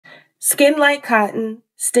Skin Like Cotton,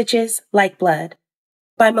 Stitches Like Blood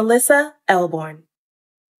by Melissa Elborn.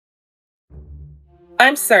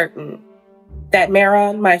 I'm certain that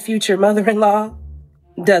Maron, my future mother-in-law,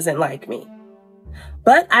 doesn't like me.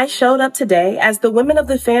 But I showed up today as the women of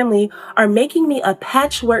the family are making me a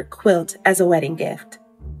patchwork quilt as a wedding gift.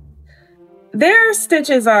 Their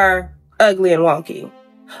stitches are ugly and wonky.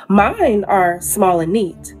 Mine are small and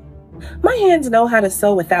neat. My hands know how to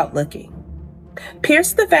sew without looking.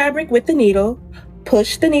 Pierce the fabric with the needle,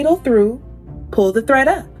 push the needle through, pull the thread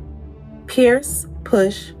up. Pierce,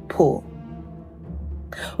 push, pull.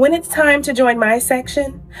 When it's time to join my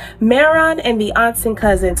section, Maron and the aunts and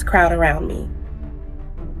cousins crowd around me.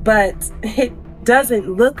 But it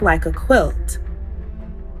doesn't look like a quilt.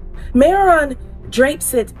 Maron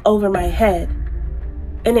drapes it over my head,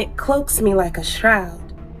 and it cloaks me like a shroud.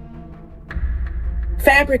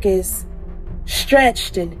 Fabric is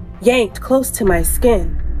stretched and yanked close to my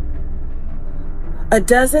skin. A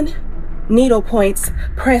dozen needle points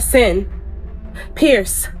press in,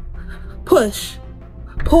 pierce, push,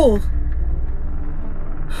 pull.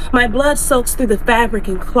 My blood soaks through the fabric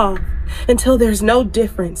and cloth until there's no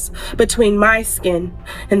difference between my skin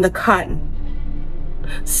and the cotton.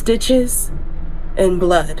 Stitches and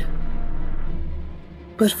blood.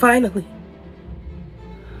 But finally,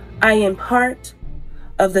 I am part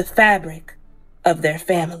of the fabric of their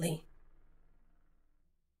family.